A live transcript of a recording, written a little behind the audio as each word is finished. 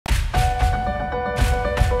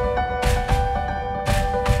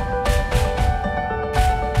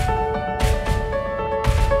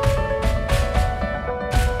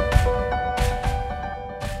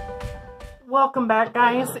Welcome back,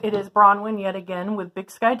 guys. It is Bronwyn yet again with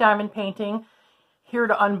Big Sky Diamond Painting, here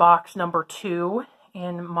to unbox number 2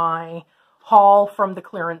 in my haul from the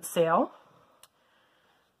clearance sale.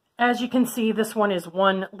 As you can see, this one is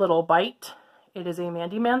One Little Bite. It is a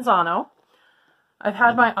Mandy Manzano. I've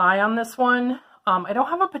had my eye on this one. I don't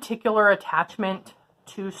have a particular attachment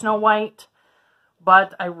to Snow White,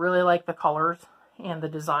 but I really like the colors and the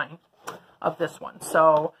design of this one.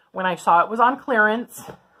 So when I saw it was on clearance,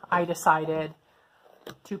 I decided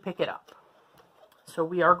to pick it up. So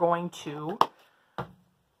we are going to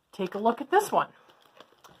take a look at this one.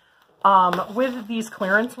 With these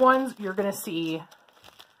clearance ones, you're going to see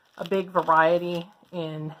a big variety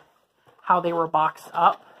in how they were boxed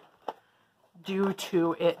up due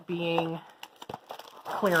to it being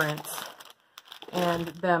clearance and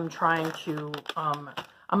them trying to,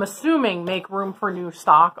 I'm assuming, make room for new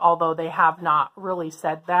stock, although they have not really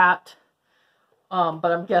said that.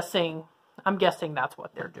 But I'm guessing that's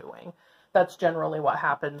what they're doing. That's generally what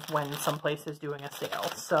happens when some place is doing a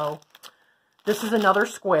sale. So this is another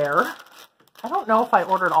square. I don't know if I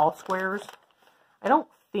ordered all squares. I don't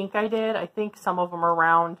think I did. I think some of them are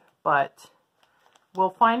round, but we'll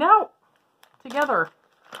find out together.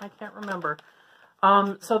 I can't remember.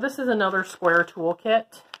 So this is another square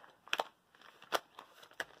toolkit.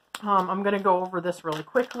 I'm going to go over this really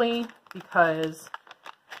quickly because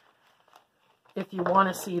if you want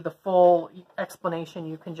to see the full explanation,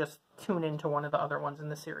 you can just tune into one of the other ones in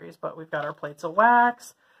the series. But we've got our plates of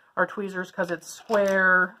wax, our tweezers because it's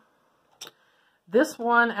square. This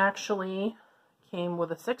one actually came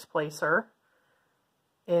with a 6-placer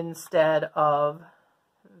instead of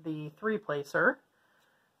the 3-placer.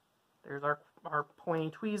 There's our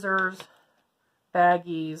pointy tweezers,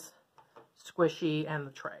 baggies, squishy, and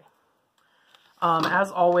the tray. As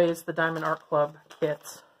always, the Diamond Art Club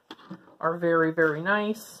kits are very, very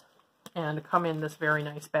nice and come in this very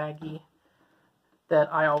nice baggie that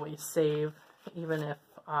I always save, even if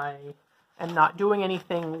I am not doing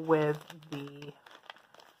anything with the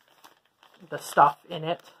stuff in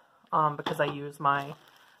it, because I use my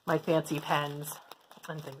fancy pens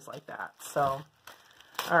and things like that. So,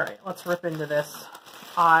 all right, let's rip into this.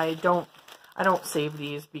 I don't save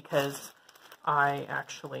these because I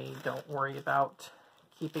actually don't worry about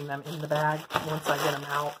keeping them in the bag once I get them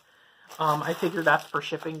out. I figure that's for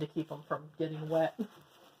shipping to keep them from getting wet.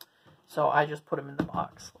 So I just put them in the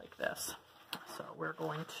box like this. So we're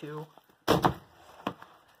going to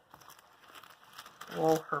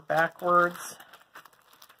roll her backwards.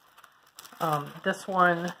 This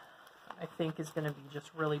one I think is going to be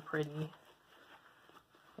just really pretty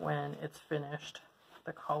when it's finished.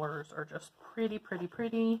 The colors are just pretty, pretty,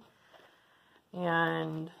 pretty.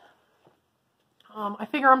 And I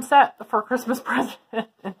figure I'm set for Christmas presents.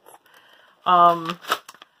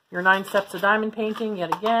 Your 9 steps of diamond painting,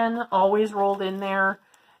 yet again, always rolled in there.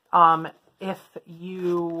 If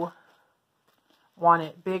you want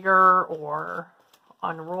it bigger or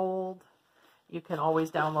unrolled, you can always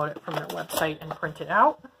download it from their website and print it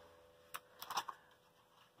out.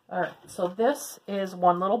 Alright, so this is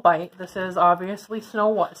One Little Bite. This is obviously Snow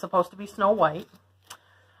White, supposed to be Snow White.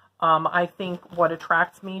 I think what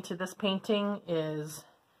attracts me to this painting is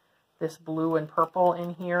this blue and purple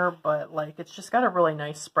in here, but like it's just got a really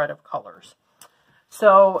nice spread of colors.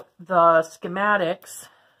 So the schematics,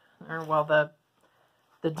 or well,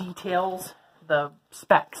 the details, the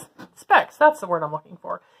specs, that's the word I'm looking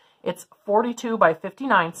for. It's 42 by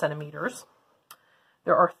 59 centimeters.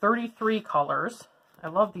 There are 33 colors. I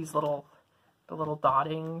love these the little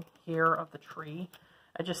dotting here of the tree.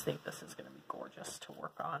 I just think this is going to be gorgeous to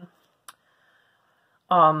work on.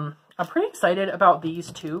 I'm pretty excited about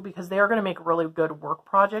these two because they are going to make really good work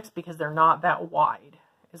projects because they're not that wide.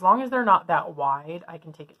 As long as they're not that wide, I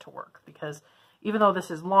can take it to work because even though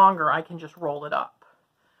this is longer, I can just roll it up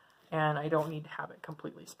and I don't need to have it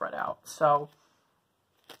completely spread out. So,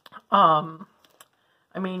 I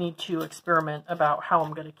may need to experiment about how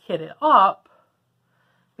I'm going to kit it up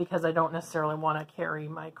because I don't necessarily want to carry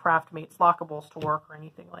my Craftmates lockables to work or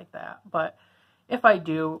anything like that. But if I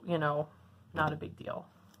do, you know, not a big deal.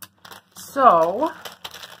 So,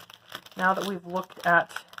 now that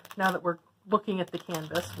we're looking at the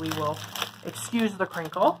canvas, we will excuse the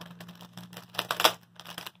crinkle.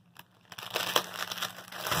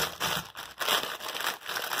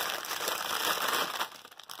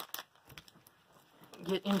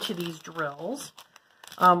 Get into these drills.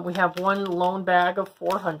 We have one lone bag of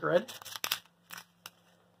 400.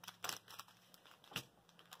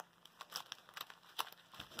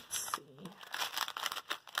 Let's see.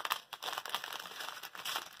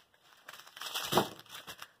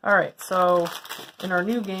 All right, so In our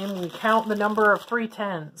new game, we count the number of 3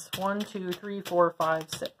 10s. 1, 2, 3, 4, 5,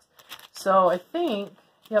 6. So I think,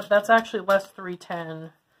 yep, that's actually less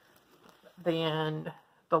 310 than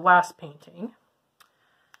the last painting.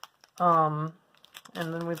 And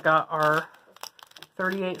then we've got our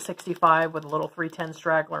 3865 with a little 310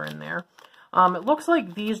 straggler in there. It looks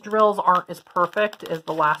like these drills aren't as perfect as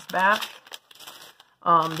the last batch.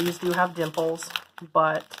 These do have dimples,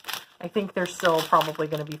 but I think they're still probably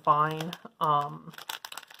going to be fine. I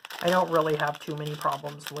don't really have too many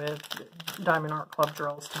problems with Diamond Art Club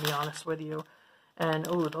drills, to be honest with you. And,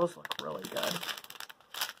 ooh, those look really good.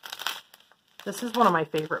 This is one of my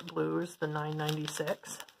favorite blues, the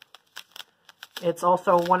 996. It's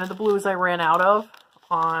also one of the blues I ran out of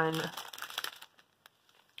on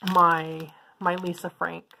my Lisa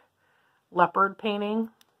Frank leopard painting.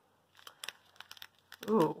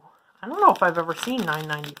 Ooh, I don't know if I've ever seen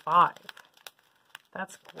 995.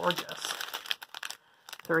 That's gorgeous.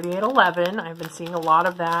 3811, I've been seeing a lot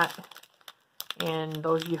of that in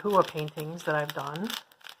those Yahuwah paintings that I've done.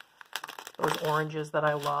 Those oranges that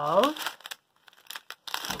I love.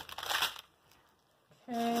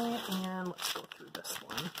 Okay, and let's go through this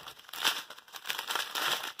one.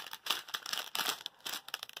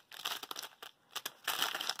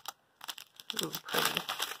 Ooh, pretty.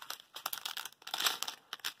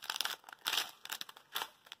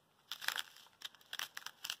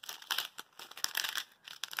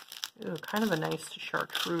 Ooh, kind of a nice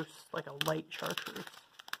chartreuse, like a light chartreuse.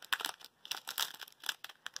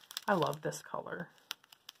 I love this color.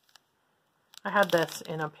 I had this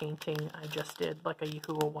in a painting I just did, like a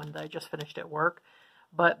Yahuwah one that I just finished at work,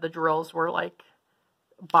 but the drills were like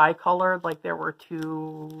bicolored, like there were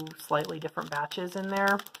 2 slightly different batches in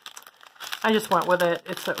there. I just went with it.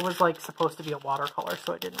 It was like supposed to be a watercolor,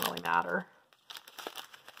 so it didn't really matter.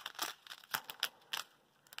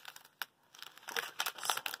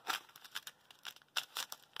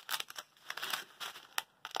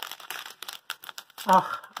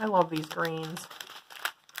 Oh, I love these greens.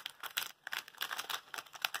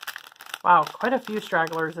 Wow, quite a few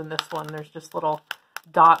stragglers in this one. There's just little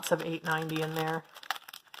dots of 890 in there.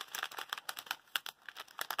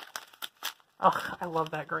 Oh, I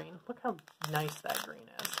love that green. Look how nice that green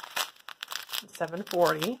is.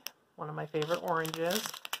 740, one of my favorite oranges,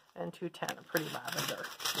 and 210, a pretty lavender.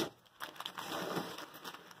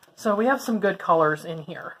 So we have some good colors in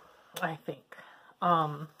here, I think.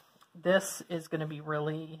 This is going to be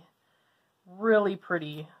really, really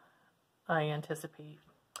pretty, I anticipate.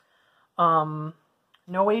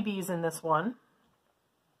 No ABs in this one.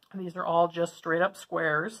 These are all just straight up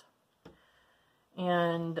squares.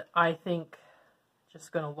 And I think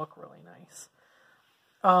just going to look really nice.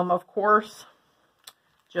 Of course,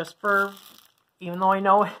 just for, even though I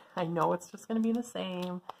know it's just going to be the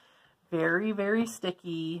same, very, very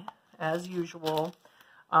sticky as usual.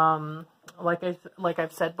 Like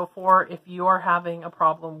I've said before, if you are having a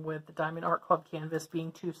problem with the Diamond Art Club canvas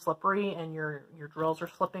being too slippery and your drills are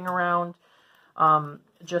slipping around,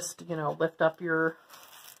 just, you know, lift up your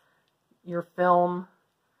film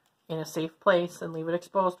in a safe place and leave it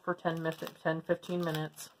exposed for 10-15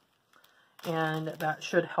 minutes. And that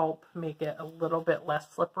should help make it a little bit less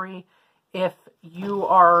slippery. If you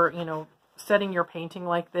are, you know, setting your painting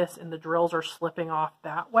like this and the drills are slipping off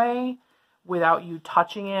that way without you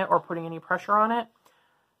touching it or putting any pressure on it,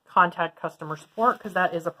 contact customer support, because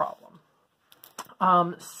that is a problem.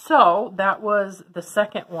 So that was the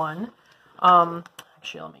second one.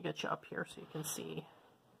 Actually, let me get you up here so you can see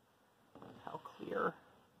how clear.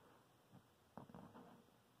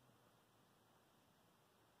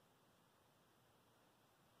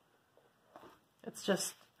 It's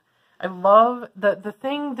just, I love the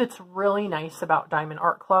thing that's really nice about Diamond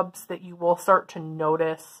Art Clubs that you will start to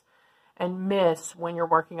notice and miss when you're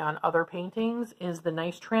working on other paintings is the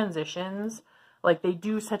nice transitions. Like, they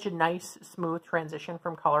do such a nice, smooth transition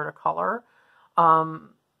from color to color.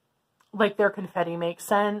 Like, their confetti makes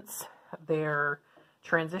sense. Their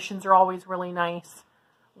transitions are always really nice.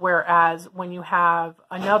 Whereas when you have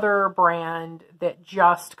another brand that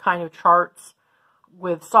just kind of charts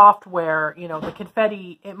with software, you know, the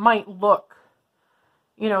confetti, it might look,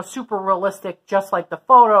 you know, super realistic just like the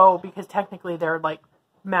photo, because technically they're like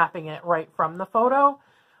mapping it right from the photo,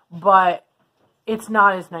 but it's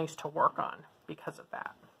not as nice to work on because of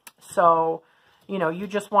that. So, you know, you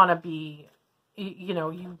just want to be, you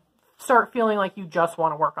know, you start feeling like you just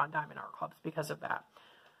want to work on Diamond Art Clubs because of that.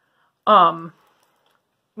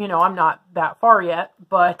 You know, I'm not that far yet,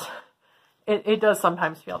 but it does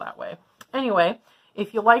sometimes feel that way. Anyway,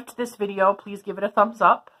 if you liked this video, please give it a thumbs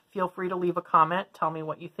up. Feel free to leave a comment. Tell me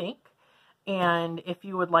what you think. And if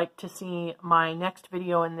you would like to see my next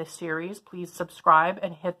video in this series, please subscribe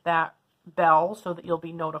and hit that bell so that you'll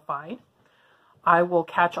be notified. I will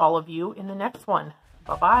catch all of you in the next one.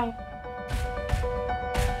 Bye-bye.